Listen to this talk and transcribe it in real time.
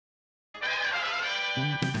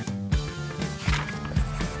Hey,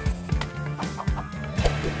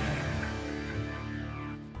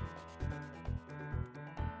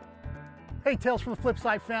 Tales from the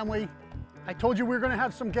Flipside family. I told you we were going to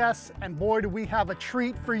have some guests, and boy, do we have a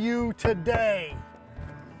treat for you today.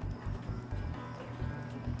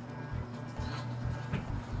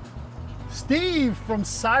 Steve from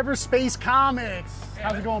Cyberspace Comics. Hey,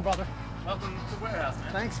 How's man. it going, brother? Welcome to the warehouse,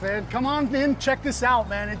 man. Thanks, man. Come on in, check this out,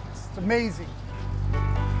 man. It's amazing.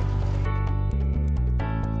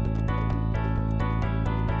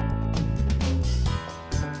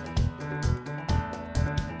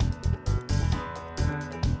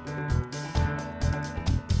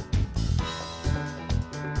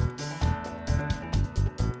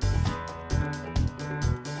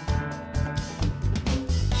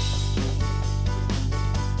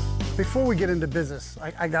 Before we get into business,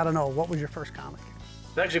 I gotta know, what was your first comic?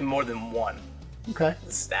 It's actually more than one. Okay.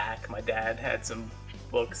 The stack. My dad had some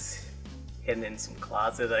books hidden in some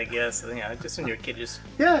closet, I guess. You know, just when you're a kid, just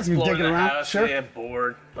Yeah, you're exploring digging the around. house, Sure. yeah,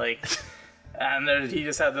 bored, like. And there, he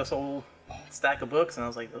just had this whole stack of books, and I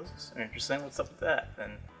was like, "Those are interesting. What's up with that?"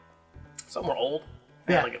 And some were old.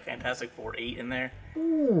 I Yeah. had like a Fantastic Four 8 in there,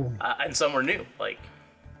 Ooh. and some were new. Like,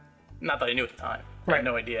 not that I knew at the time. I Right. had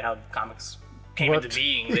no idea how comics came Worked. into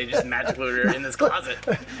being. They just magically were in this closet.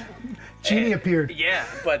 Genie And- appeared. Yeah,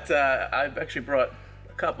 but I've actually brought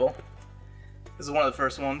a couple. This is one of the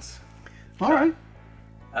first ones. All right.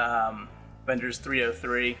 Avengers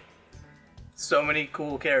 303. So many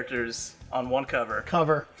cool characters on one cover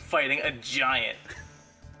Cover. fighting a giant.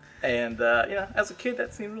 And, yeah, as a kid,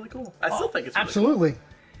 that seemed really cool. I still think it's really Absolutely. cool.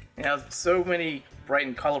 You know, so many bright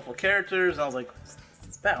and colorful characters. And I was like,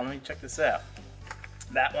 what's that? Let me check this out.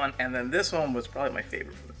 That one, and then this one was probably my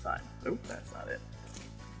favorite for the time. Oop, that's not it.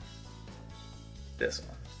 This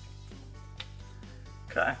one.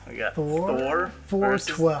 Okay, we got Thor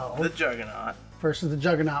 412 versus the Juggernaut versus the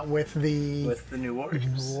Juggernaut with the New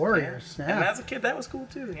Warriors. Warriors. Yeah. And as a kid, that was cool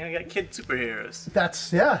too. You know, you got kid superheroes.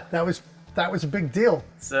 that was a big deal.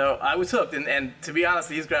 So I was hooked, and to be honest,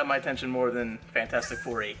 these grabbed my attention more than Fantastic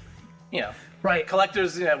Four 8. You know, Right.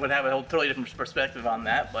 collectors, you know, would have a whole totally different perspective on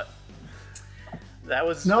that, but that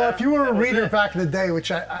was No, if you were a that was reader it. back in the day,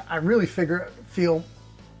 which I really feel,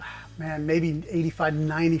 man, maybe 85 to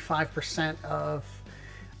 95% of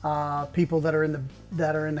people that are in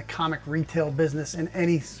the comic retail business in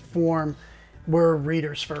any form were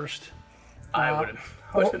readers first. I would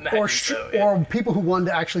imagine so, yeah. Or people who wanted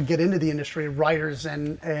to actually get into the industry, writers,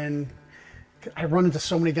 and I run into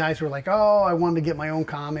so many guys who are like, oh, I wanted to get my own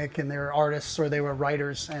comic, and they're artists or they were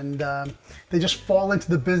writers, and they just fall into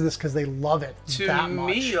the business because they love it that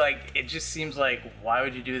much. To me, like, it just seems like, why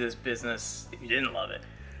would you do this business if you didn't love it?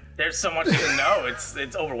 There's so much to know. It's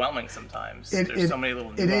overwhelming sometimes. There's so many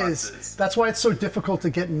little nuances. It is. That's why it's so difficult to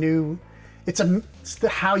get new. It's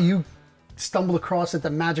how you stumble across it the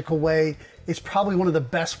magical way. It's probably one of the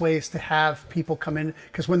best ways to have people come in,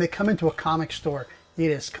 because when they come into a comic store, it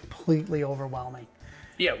is completely overwhelming.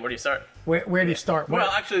 Yeah, where do you start? Where do you start? Well,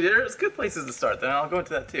 actually, there's good places to start. Then I'll go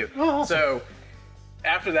into that too. Oh, awesome. So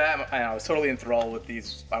after that, I was totally enthralled with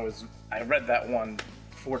these. I read that one,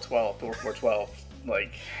 Thor 412,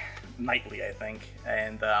 like nightly, I think.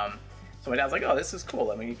 And so my dad's like, "Oh, this is cool.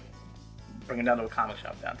 Let me bring him down to a comic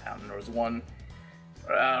shop downtown." And there was one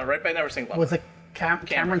right by Never Sink Lumber. Was it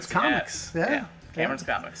Cameron's Comics? Yes. Yeah. Cameron's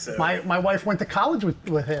Comics. So My wife went to college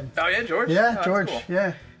with him. oh yeah, George. Yeah, Oh, that's George. cool.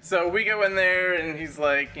 Yeah. So we go in there, and he's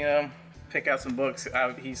like, you know, pick out some books.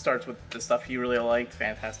 He starts with the stuff he really liked: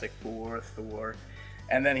 Fantastic Four, Thor,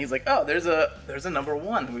 and then he's like, oh, there's a number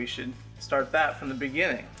one. We should start that from the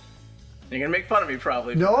beginning. You're gonna make fun of me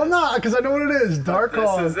probably. No, I'm not, because I know what it is. Dark This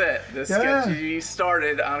Hall. is it. This Yeah. gets you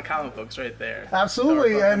started on comic books right there.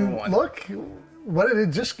 Absolutely, Dark Hall and number one. look,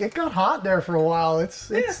 it got hot there for a while. It's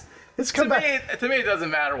come back. To me, it doesn't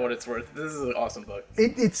matter what it's worth. This is an awesome book.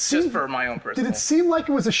 It seemed, Just for my own personal. Did it seem like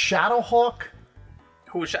it was a Shadowhawk?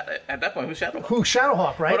 Who shot it at that point? Who's Shadowhawk? Who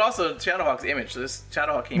Shadowhawk, right? But also Shadowhawk's image. So this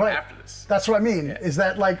Shadowhawk came Right. after this. That's what I mean. Is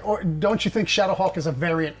that like, or don't you think Shadowhawk is a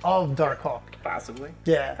variant of Darkhawk? Possibly.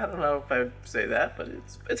 Yeah. I don't know if I would say that, but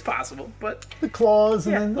it's possible. But The claws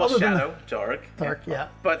and yeah, then well, other than Shadow, Dark. Dark, yeah.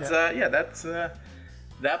 But yeah, that's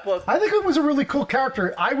that plus. I think it was a really cool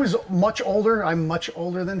character. I was much older. I'm much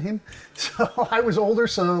older than him, so I was older.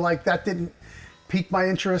 So like that didn't pique my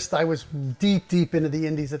interest. I was deep into the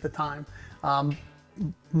indies at the time.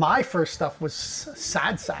 My first stuff was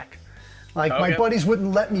Sad Sack. Like my Okay. buddies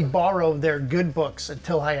wouldn't let me borrow their good books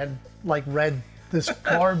until I had like read this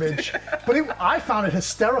garbage. But I found it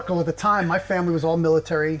hysterical at the time. My family was all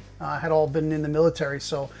military, had all been in the military,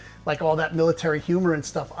 so like all that military humor and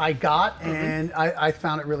stuff I got, and I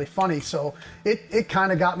found it really funny. So it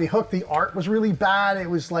kind of got me hooked. The art was really bad. It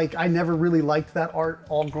was like, I never really liked that art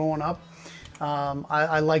all growing up.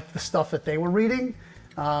 I liked the stuff that they were reading.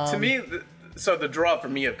 To me, so the draw for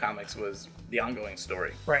me of comics was the ongoing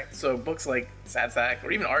story. Right. So books like Sad Sack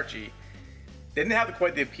or even Archie, they didn't have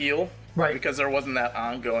quite the appeal. Right. Because there wasn't that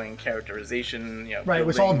ongoing characterization, Right, it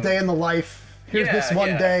was all day in the life. Here's this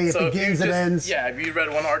one day, it begins, it ends. Yeah, if you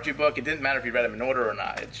read one Archie book, it didn't matter if you read them in order or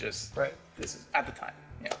not. It's just, this is, at the time,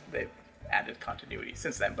 they've added continuity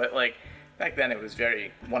since then. But like, back then it was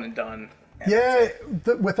very one and done. And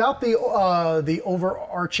without the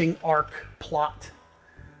overarching arc plot,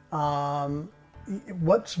 why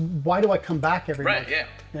do I come back every month? Right,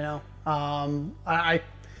 yeah.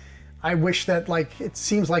 I wish that, like, it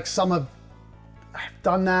seems like some have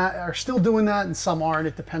done that, are still doing that, and some aren't.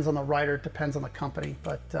 It depends on the writer, it depends on the company.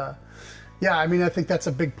 But yeah, I mean, I think that's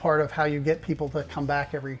a big part of how you get people to come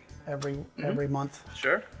back every month.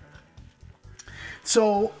 Sure.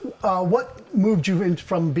 So, what moved you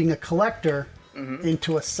from being a collector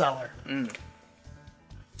into a seller?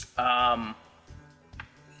 I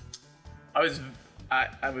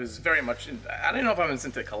was very much. I don't know if I was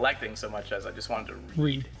into collecting so much as I just wanted to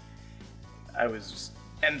read. I was,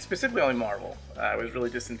 and specifically only Marvel. I was really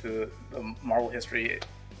just into the Marvel history.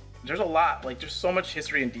 There's a lot, like, there's so much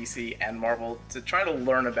history in DC and Marvel. To try to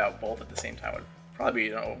learn about both at the same time would probably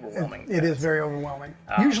be overwhelming. It is very overwhelming.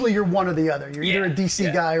 Usually you're one or the other. You're either a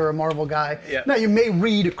DC guy or a Marvel guy. Now, you may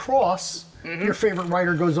read across. Your favorite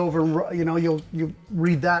writer goes over, and you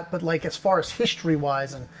read that. But, like, as far as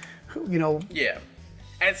history-wise and, Yeah.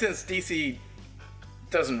 And since DC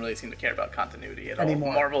doesn't really seem to care about continuity at all,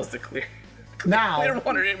 anymore. Marvel's the clear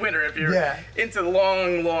winner if you're into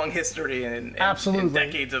long history and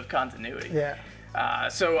decades of continuity. Yeah.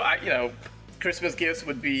 So Christmas gifts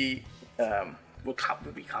would be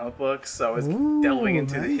comic books. So I was delving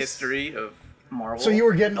into the history of Marvel. So you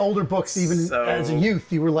were getting older books even as a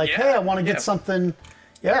youth. You were like, hey, I want to get something.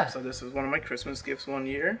 Yeah. So this was one of my Christmas gifts one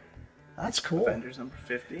year. That's cool. Avengers number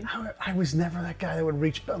 50. I was never that guy that would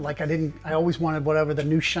reach, like, I always wanted whatever the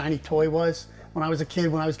new shiny toy was. When I was a kid,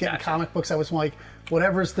 when I was getting comic books, I was like,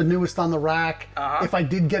 whatever's the newest on the rack. If I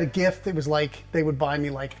did get a gift, it was like they would buy me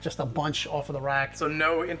like just a bunch off of the rack. So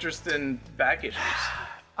no interest in back issues?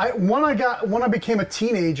 When I became a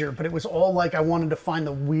teenager, but it was all like I wanted to find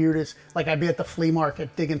the weirdest, like I'd be at the flea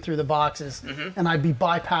market digging through the boxes and I'd be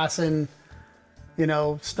bypassing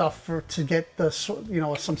stuff to get the,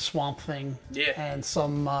 some Swamp Thing and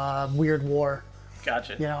some Weird War.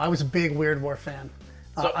 Gotcha. I was a big Weird War fan.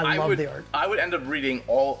 So I love the art. I would end up reading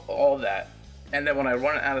all of that, and then when I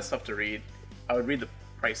run out of stuff to read, I would read the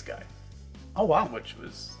price guide. Oh wow! Which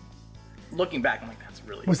was, looking back, I'm like, that's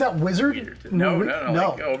really was that Wizard? Weird. No,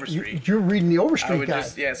 like Overstreet. You're reading the Overstreet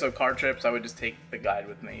guide. So car trips, I would just take the guide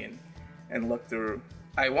with me and look through.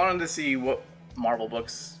 I wanted to see what Marvel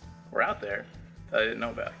books were out there that I didn't know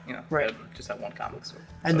about. Right. Just had one comic store.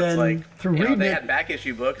 And so then it's like, through reading they had back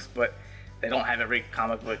issue books, but they don't have every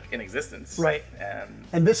comic book in existence. Right.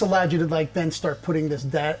 And this allowed you to, like, then start putting this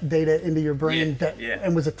data into your brain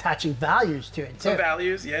and was attaching values to it too. Some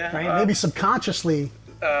values, right? Maybe subconsciously.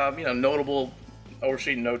 Notable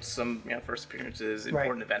Overstreet notes, some first appearances,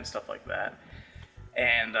 important events, stuff like that.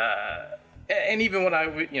 And even when I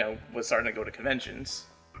was starting to go to conventions,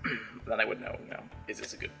 then I would know, is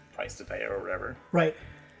this a good price to pay or whatever. Right.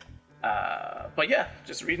 But yeah,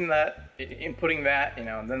 just reading that, inputting that,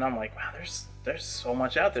 and then I'm like, wow, there's so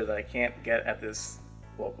much out there that I can't get at this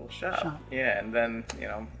local shop. Yeah, and then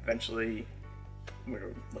eventually we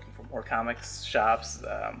were looking for more comics shops.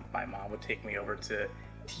 My mom would take me over to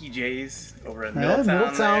TJ's over in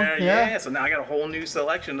Middletown there. Yeah, so now I got a whole new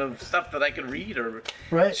selection of stuff that I could read or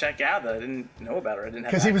check out that I didn't know about or I didn't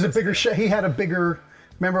have. Because he was a bigger he had a bigger.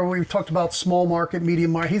 Remember we talked about small market,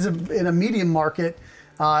 medium market. He's in a medium market.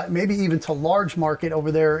 Maybe even to large market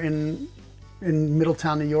over there in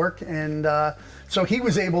Middletown, New York. And so he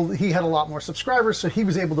had a lot more subscribers, so he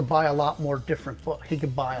was able to buy a lot more different books. He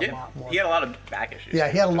could buy a lot more. He had a lot of back issues.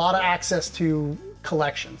 Yeah, he had a lot of access to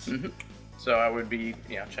collections. So I would be,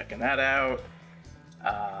 checking that out.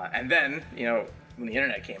 And then, when the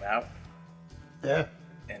internet came out. Yeah.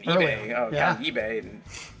 And eBay in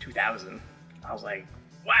 2000, I was like,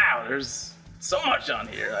 wow, there's so much on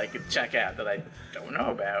here I could check out that I don't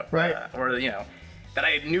know about. Right. Or, that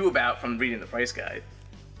I knew about from reading the price guide,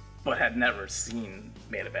 but had never seen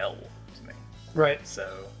made available to me. Right.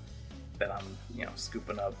 So then I'm,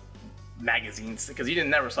 scooping up magazines, because you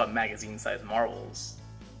never saw magazine-sized Marvels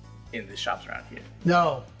Yeah. in the shops around here.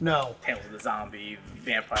 No, no. Tales of the Zombie,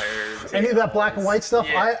 Vampires. Any of that black and white stuff,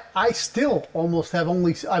 Yeah. I still almost have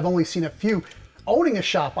I've only seen a few. Owning a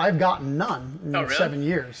shop, I've gotten none in really? 7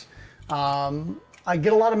 years. I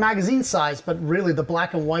get a lot of magazine size, but really the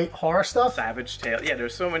black and white horror stuff. Savage Tale. Yeah,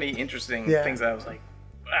 there's so many interesting Yeah. things that I was like,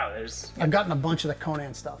 wow, there's. I've gotten a bunch of the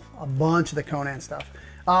Conan stuff.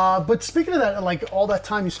 But speaking of that, like all that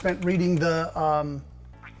time you spent reading the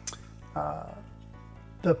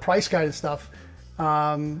price guide and stuff,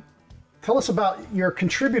 tell us about your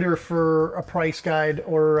contributor for a price guide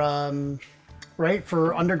or, right,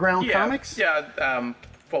 for underground comics? Yeah,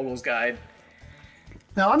 Fogel's Guide.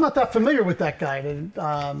 Now, I'm not that familiar with that guide. And,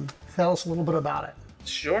 tell us a little bit about it.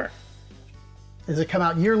 Sure. Does it come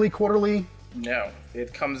out yearly, quarterly? No,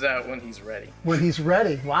 it comes out when he's ready. When he's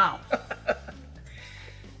ready. Wow.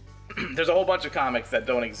 There's a whole bunch of comics that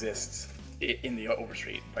don't exist in the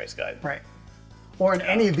Overstreet price guide. Right. Or in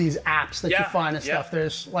any of these apps that you find and yeah. stuff.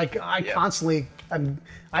 There's like, I constantly,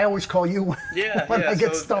 I always call you when I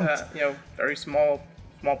get stumped. Very small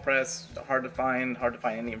press, hard to find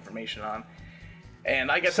any information on.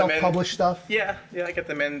 And I get them in. Self-published stuff? Yeah, I get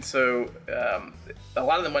them in. So a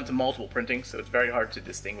lot of them went to multiple printing, so it's very hard to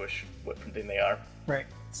distinguish what printing they are. Right.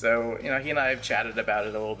 So, he and I have chatted about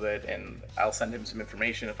it a little bit, and I'll send him some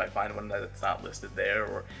information if I find one that's not listed there,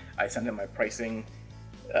 or I send him my pricing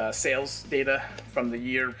sales data from the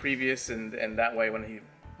year previous, and that way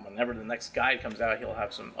whenever the next guide comes out, he'll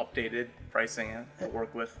have some updated pricing to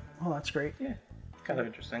work with. Oh, that's great. Yeah, kind of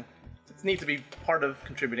interesting. It's neat to be part of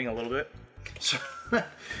contributing a little bit.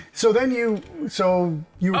 So then you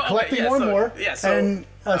were collecting more and more. Yeah, and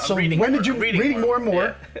so when did you reading more and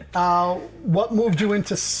more? Yeah. What moved you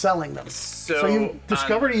into selling them? So you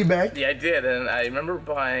discovered eBay. Yeah, I did, and I remember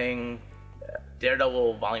buying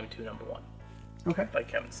Daredevil Volume 2, Number 1. Okay. By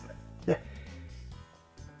Kevin Smith. Yeah.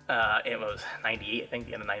 It was 98, I think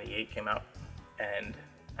the end of 98 came out. And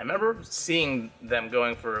I remember seeing them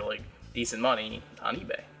going for like decent money on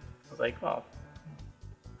eBay. I was like, well,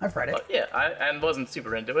 I've read it. Yeah, I wasn't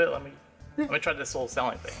super into it. Let me try this whole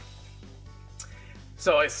selling thing.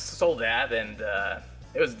 So I sold that, and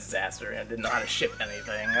it was a disaster, and I didn't know how to ship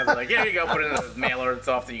anything. I was like, here you go, put it in the mailer, it's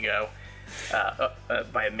off to you go.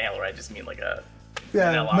 By a mailer, I just mean like a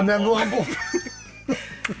manila envelope.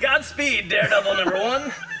 Godspeed, Daredevil number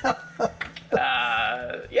 1.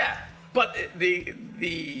 But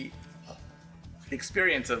the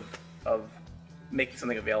experience of making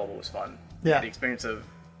something available was fun. Yeah. The experience of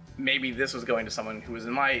maybe this was going to someone who was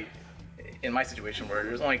in my situation where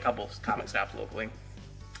there's only a couple comic shops locally.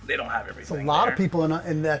 They don't have everything. There's a lot of people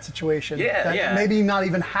in that situation. Yeah. Maybe not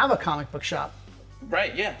even have a comic book shop.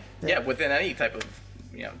 Right. Yeah. Within any type of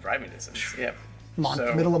driving distance. Yeah.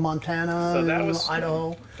 Middle of Montana, so that was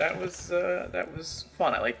Idaho. That was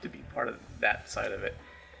fun. I like to be part of that side of it,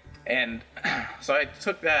 and so I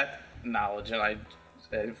took that knowledge and I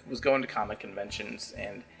was going to comic conventions,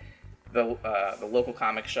 and the local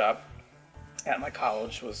comic shop at my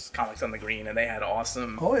college was Comics on the Green, and they had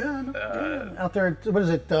awesome. Oh yeah, out there. What is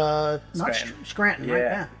it? Not Scranton,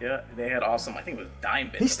 right? Yeah. They had awesome. I think it was Dime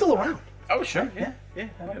Bins. He's still around. Oh sure, yeah. He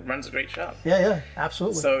runs a great shop. Yeah,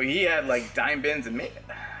 absolutely. So he had like dime bins, and I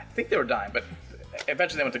think they were dime, but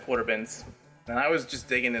eventually they went to quarter bins, and I was just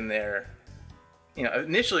digging in there,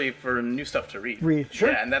 initially for new stuff to read. Sure.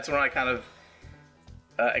 Yeah, and that's when I kind of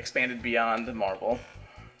expanded beyond Marvel.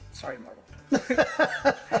 Sorry, Marvel.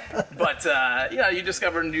 But you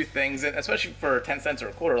discover new things, and especially for 10 cents or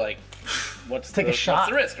a quarter, like what's the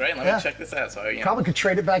risk, right? Let me check this out. So probably could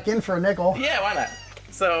trade it back in for a nickel. Yeah, why not?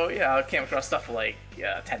 So I came across stuff like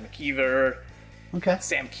Ted McKeever,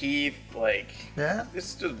 Sam Keith, this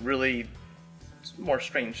is just really more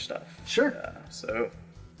strange stuff. Sure. So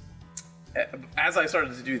as I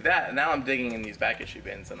started to do that, now I'm digging in these back issue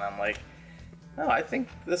bins, and I'm like, oh, I think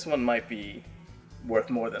this one might be worth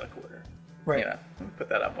more than a quarter. Right. Let me put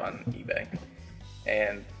that up on eBay.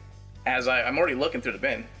 And as I'm already looking through the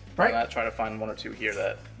bin, right, and I try to find one or two here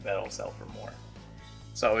that'll sell for more.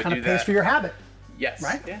 So I would kind do of that. pays for your habit. Yes.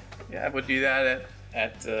 Right. Yeah. I would do that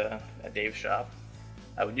at Dave's shop.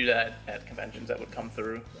 I would do that at conventions that would come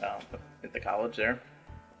through at the college there.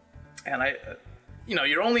 And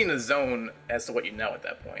you're only in a zone as to what you know at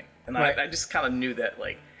that point. And right. I just kind of knew that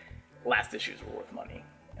last issues were worth money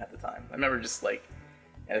at the time. I remember just at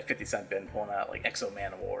a 50-cent bin pulling out Exo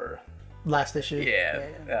Man-O-War. Last issue.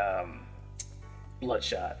 Yeah.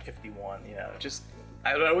 Bloodshot 51.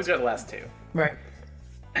 I always got the last two. Right.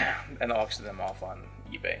 And auction them off on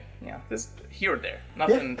eBay. There's here or there.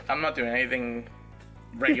 Nothing. Yeah. I'm not doing anything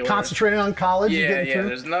regular. Concentrating on college. Yeah.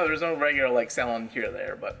 There's no regular selling here or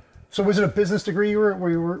there, but So was it a business degree were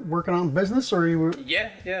you were working on business, or you were?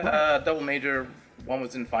 Yeah. Double major. One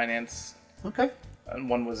was in finance. Okay. And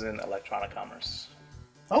one was in electronic commerce.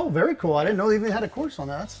 Oh, very cool. I didn't know they even had a course on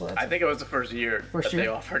that. I think it was the first year they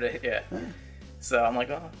offered it. Yeah. So I'm like,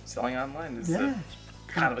 oh, selling online is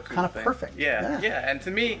kind of a cool thing. Perfect. Yeah. And to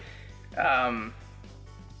me,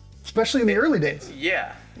 especially in the early days.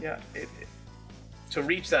 Yeah. To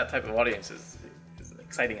reach that type of audience is an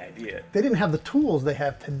exciting idea. They didn't have the tools they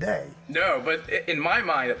have today. No, but in my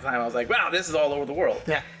mind at the time, I was like, wow, this is all over the world.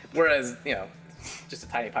 Yeah. Whereas, just a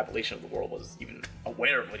tiny population of the world was even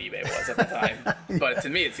aware of what eBay was at the time. But to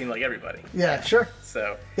me, it seemed like everybody. Yeah, sure.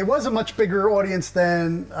 So it was a much bigger audience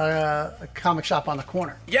than a comic shop on the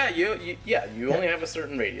corner. Yeah, you only have a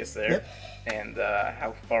certain radius there, and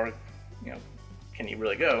how far, can you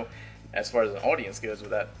really go as far as an audience goes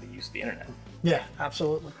without the use of the internet? Yeah,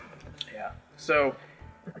 absolutely. Yeah. So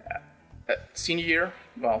senior year,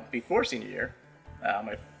 before senior year,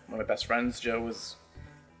 one of my best friends, Joe, was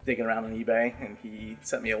digging around on eBay, and he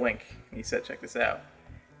sent me a link, and he said, check this out.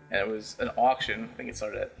 And it was an auction. I think it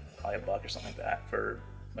started at probably $1 or something like that for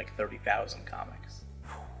like 30,000 comics.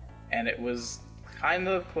 And it was kind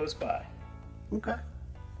of close by. Okay.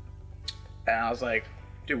 And I was like,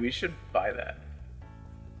 dude, we should buy that.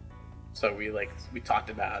 So we talked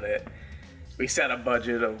about it. We set a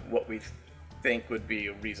budget of what we think would be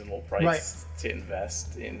a reasonable price to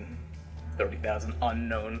invest in 30,000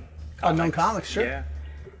 unknown comics. Unknown comics, sure. Yeah.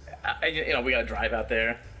 We got to drive out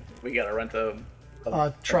there. We got to rent a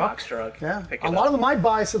truck. box truck. Yeah. A lot of them I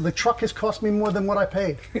buy, so the truck has cost me more than what I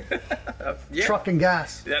paid. Truck and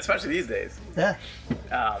gas. Yeah, especially these days. Yeah.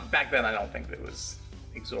 Back then, I don't think it was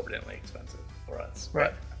exorbitantly expensive for us.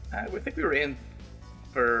 Right. But I think we were in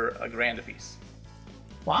for $1,000 a piece.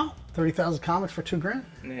 Wow. 30,000 comics for $2,000?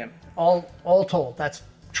 Yeah. All told. That's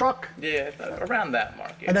truck. Yeah, around that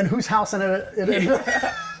mark. Yeah. And then whose house ended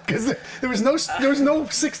up? Because there was no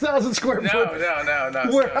 6,000 square foot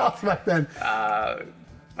warehouse back then.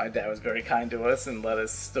 My dad was very kind to us and let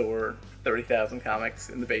us store 30,000 comics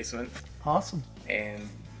in the basement. Awesome. And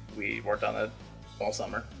we worked on it all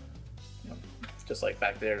summer. Just like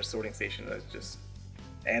back there, sorting station was just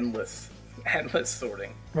endless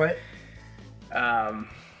sorting. Right.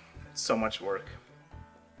 So much work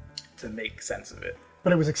to make sense of it.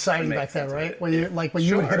 But it was exciting back then, right? When you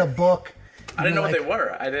you would hit a book. I didn't know what they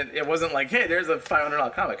were. It wasn't like, hey, there's a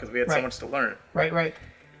 $500 comic, because we had so much to learn. Right.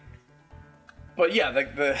 But yeah,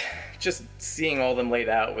 the just seeing all them laid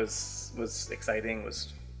out was exciting,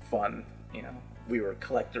 was fun. We were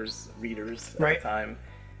collectors, readers at the time.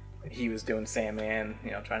 He was doing Sandman,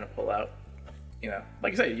 trying to pull out,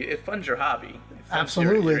 like you say, it funds your hobby. It funds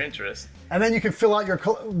Absolutely. Your interest. And then you can fill out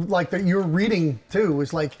your reading too.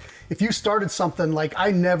 Is like, if you started something, like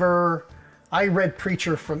I read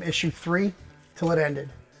Preacher from issue 3 till it ended.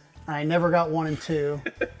 I never got 1 and 2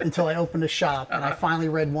 until I opened a shop, and I finally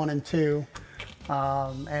read 1 and 2,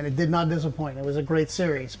 and it did not disappoint. It was a great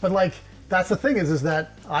series. But that's the thing is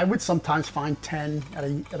that I would sometimes find 10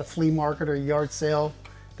 at a flea market or a yard sale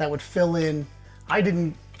that would fill in. I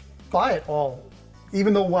didn't buy it all,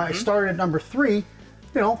 even though when I started at number 3.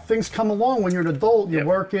 Things come along when you're an adult. You're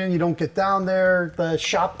working, you don't get down there, the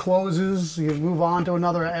shop closes, you move on to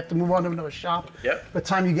another, I have to move on to another shop. Yep. By the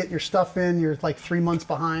time you get your stuff in, you're like 3 months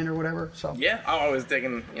behind or whatever. So yeah, I was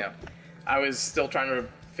digging, I was still trying to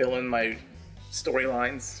fill in my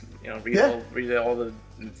storylines, read all the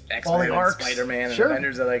X-Men and Spider-Man and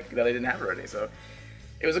Avengers that I didn't have already. So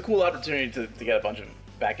it was a cool opportunity to get a bunch of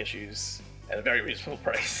back issues at a very reasonable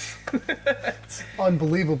price. It's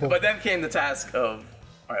unbelievable. But then came the task of,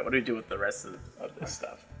 all right, what do we do with the rest of this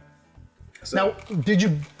stuff? So, now, did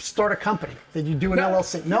you start a company? Did you do an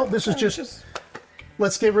LLC? No, this is just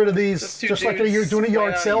let's get rid of these. Just like you're doing a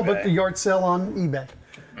yard sale, but the yard sale on eBay.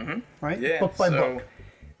 Mm-hmm. Right? Yeah. Book by book.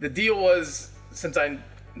 The deal was, since I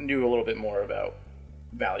knew a little bit more about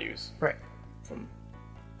values, right, from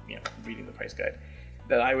reading the price guide,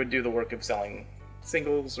 that I would do the work of selling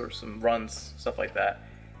singles or some runs, stuff like that,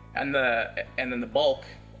 and then the bulk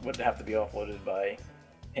would have to be offloaded by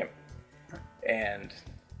him. And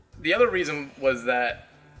the other reason was that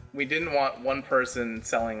we didn't want one person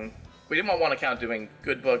selling. We didn't want one account doing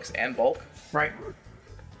good books and bulk. Right.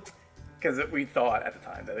 Because we thought at the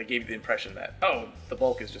time that it gave you the impression that, oh, the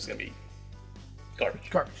bulk is just going to be garbage.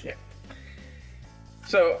 Garbage. Yeah.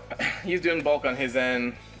 So he's doing bulk on his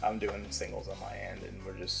end. I'm doing singles on my end, and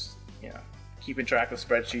we're just keeping track of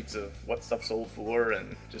spreadsheets of what stuff sold for,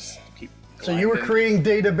 and just keep. So you were creating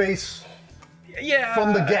database. Yeah,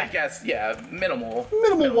 from the get. I guess, minimal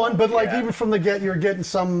one, but even from the get, you're getting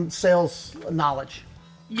some sales knowledge.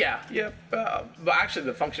 Yeah, yeah. But actually,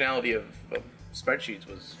 the functionality of spreadsheets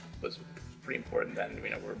was pretty important. Then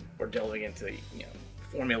we're delving into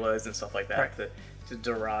formulas and stuff like that to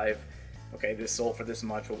derive. Okay, this sold for this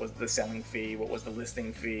much. What was the selling fee? What was the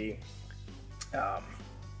listing fee?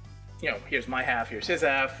 Here's my half. Here's his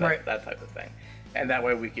half. That type of thing. And that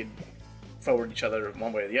way we could forward each other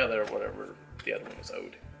one way or the other, whatever the other one was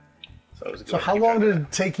owed. So it was a good So how long did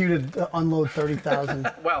it take you to unload 30,000?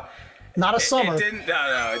 Well. Not a summer. It didn't.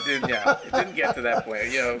 No, it didn't. Yeah, it didn't get to that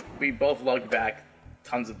point. We both lugged back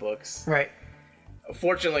tons of books. Right.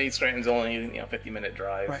 Fortunately, Scranton's only 50-minute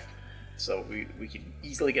drive, right. So we could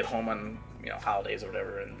easily get home on holidays or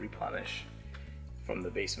whatever and replenish from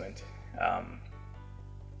the basement.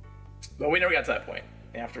 But we never got to that point.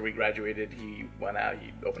 After we graduated, he went out.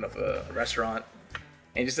 He opened up a restaurant, and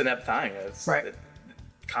he just didn't have time.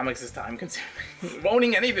 Comics is time consuming.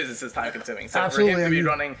 Owning any business is time consuming. So Absolutely. For him to be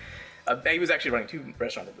running. He was actually running 2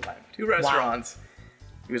 restaurants at the time. 2 restaurants. Wow.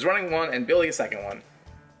 He was running one and building a second one.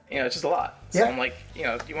 It's just a lot. So I'm like, do you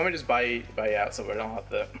want me to just buy out so I don't have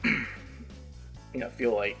to,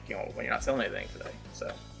 feel like, when you're not selling anything today.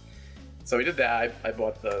 So we did that. I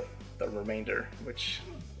bought the remainder, which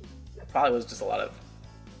probably was just a lot of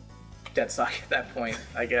dead stock at that point,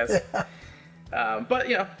 I guess. But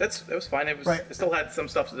that was fine. It still had some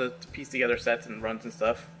stuff to piece together, sets and runs and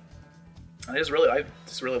stuff. I just really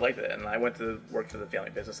liked it, and I went to work for the family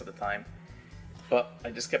business at the time. But I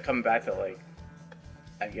just kept coming back to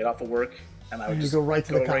I'd get off of work and I would just go right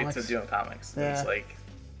to doing comics. Yeah. It's like,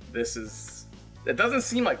 it doesn't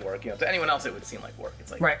seem like work. To anyone else it would seem like work.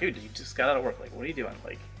 It's like, dude, you just got out of work. Like, what are you doing?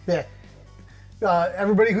 Yeah.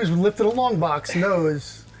 Everybody who's lifted a long box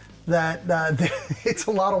knows that it's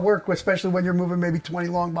a lot of work, especially when you're moving maybe 20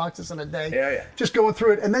 long boxes in a day. Yeah. Just going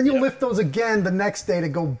through it. And then you'll lift those again the next day to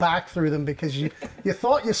go back through them because you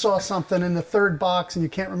thought you saw something in the third box and you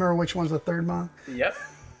can't remember which one's the third one. Yep.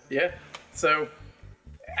 Yeah. So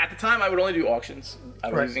at the time I would only do auctions.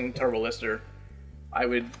 I was using Turbo Lister. I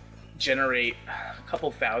would generate a couple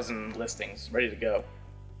thousand listings ready to go.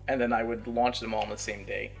 And then I would launch them all on the same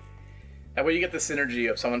day. That way you get the synergy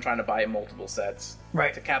of someone trying to buy multiple sets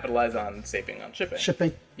to capitalize on saving on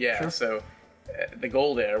shipping. Yeah, sure. So the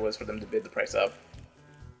goal there was for them to bid the price up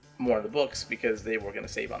more of the books because they were going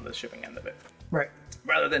to save on the shipping end of it. Right.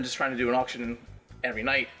 Rather than just trying to do an auction every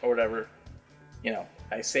night or whatever,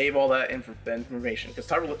 I save all that information because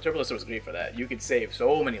Turbo Lister was great for that. You could save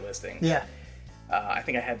so many listings. Yeah. I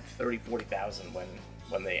think I had 40,000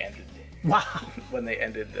 when they ended. Wow. When they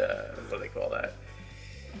ended, what do they call that?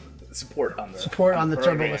 Support on the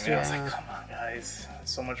Turbo Lister. I was like, come on, guys,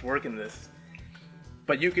 so much work in this.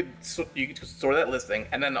 But you could store that listing,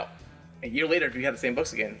 and then a year later, if you had the same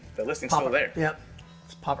books again, the listing's still there. Yep,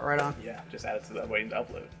 just pop it right on. Yeah, just add it to that waiting to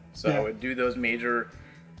upload. So I would do those major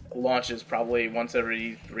launches probably once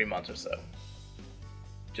every 3 months or so.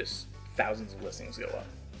 Just thousands of listings go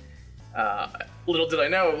up. Little did I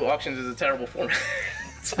know, auctions is a terrible format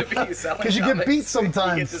to be selling. Because you get beat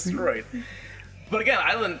sometimes. You get destroyed. But again,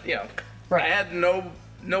 I didn't, I had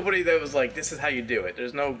nobody that was like, this is how you do it.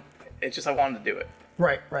 It's just I wanted to do it.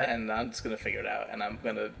 Right. And I'm just going to figure it out. And I'm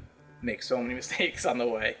going to make so many mistakes on the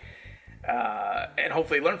way. And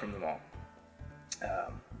hopefully learn from them all.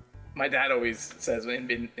 My dad always says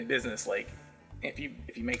in business, if you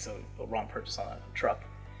make a wrong purchase on a truck,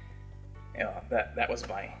 that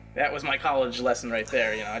was my college lesson right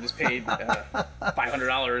there. I just paid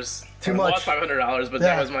 $500. Too much. Lost $500, but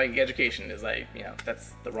that was my education.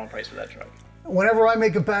 That's the wrong price for that truck. Whenever I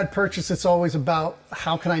make a bad purchase, it's always about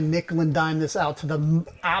how can I nickel and dime this out to the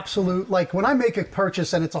absolute. Like when I make a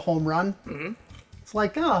purchase and it's a home run, it's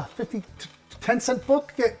like 10-cent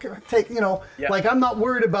book. Take like I'm not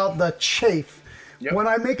worried about the chafe. Yep. When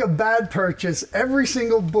I make a bad purchase, every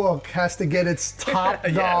single book has to get its top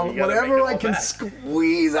dollar, whatever I can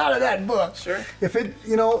squeeze out of that book. Sure. If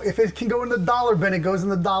it can go in the dollar bin, it goes in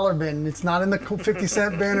the dollar bin. It's not in the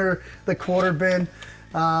 50-cent bin or the quarter bin.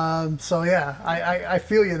 So yeah, I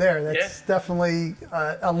feel you there. That's definitely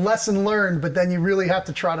a lesson learned, but then you really have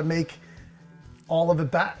to try to make all of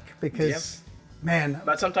it back because, man.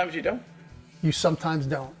 But sometimes you don't. You sometimes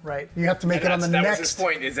don't, right? You have to make it on the next purchase. That was his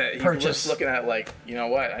point, is that he was just looking at I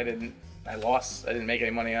lost, I didn't make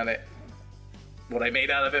any money on it. What I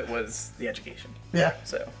made out of it was the education. Yeah.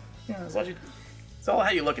 So, it's all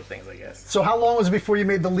how you look at things, I guess. So how long was it before you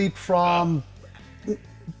made the leap from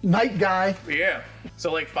night guy? Yeah.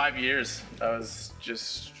 So 5 years, I was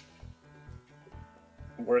just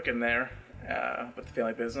working there with the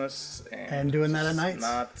family business. And doing that at night?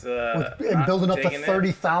 And building up to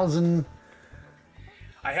 30,000...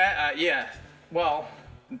 I had, well,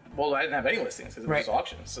 well, I didn't have any listings because it was Right. just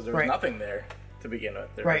auctions, so there was Right. nothing there to begin with.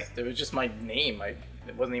 Right. It was just my name.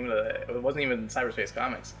 It wasn't even Cyberspace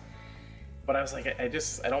Comics. But I was like, I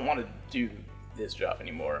don't want to do this job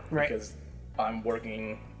anymore Right. because I'm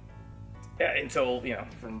working until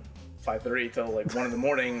from 5:30 till like 1 in the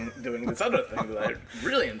morning doing this other thing that I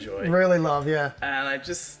really enjoy. Really love, yeah. And I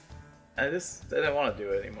didn't want to do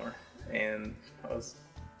it anymore. And I was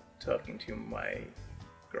talking to my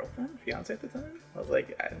girlfriend, fiance at the time. I was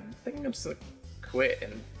like, I think I'm just gonna quit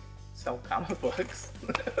and sell comic books.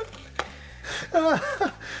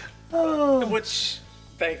 Which,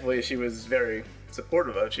 thankfully, she was very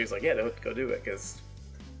supportive of. She was like, yeah, go do it, because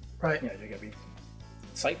Right. you're gonna be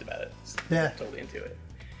psyched about it. Yeah. Totally into it.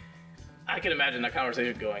 I can imagine that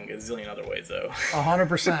conversation going a zillion other ways, though.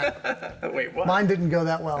 100%. Wait, what? Mine didn't go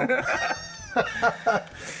that well.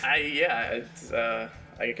 I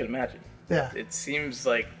can imagine. Yeah. It seems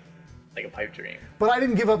like a pipe dream. But I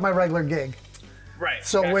didn't give up my regular gig. Right.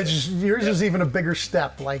 So gotcha. which yours is even a bigger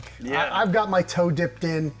step. Like Yeah. I've got my toe dipped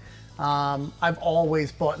in. I've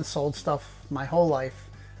always bought and sold stuff my whole life.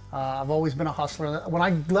 I've always been a hustler. When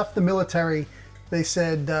I left the military, they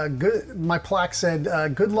said, "Good." My plaque said,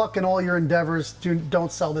 "Good luck in all your endeavors.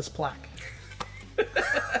 Don't sell this plaque."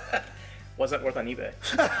 What's that worth on eBay?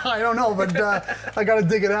 I don't know, but I got to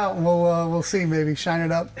dig it out, and we'll see. Maybe shine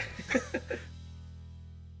it up.